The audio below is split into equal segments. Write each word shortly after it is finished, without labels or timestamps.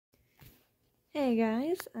Hey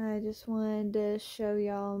guys, I just wanted to show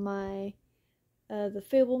y'all my the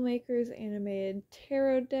Fablemakers animated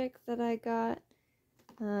tarot deck that I got.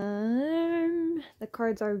 The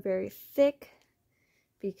cards are very thick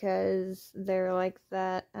because they're like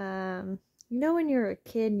that. You know when you're a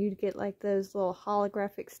kid you'd get like those little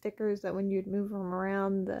holographic stickers that when you'd move them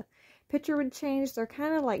around the picture would change? They're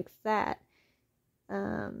kind of like that.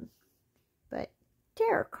 But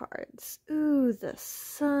tarot cards. Ooh, the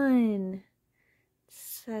sun.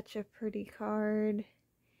 Such a pretty card.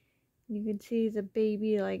 You can see the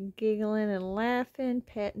baby like giggling and laughing,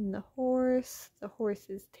 petting the horse. The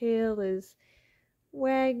horse's tail is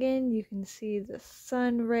wagging. You can see the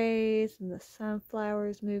sun rays and the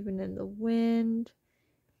sunflowers moving in the wind.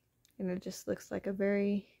 And it just looks like a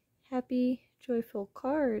very happy, joyful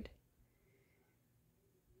card.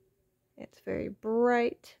 It's very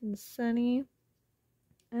bright and sunny.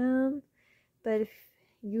 But if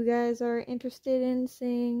you guys are interested in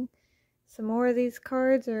seeing some more of these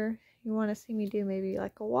cards, or you want to see me do maybe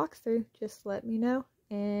like a walkthrough, just let me know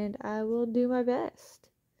and I will do my best.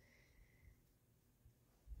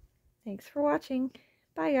 Thanks for watching.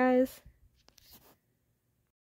 Bye guys.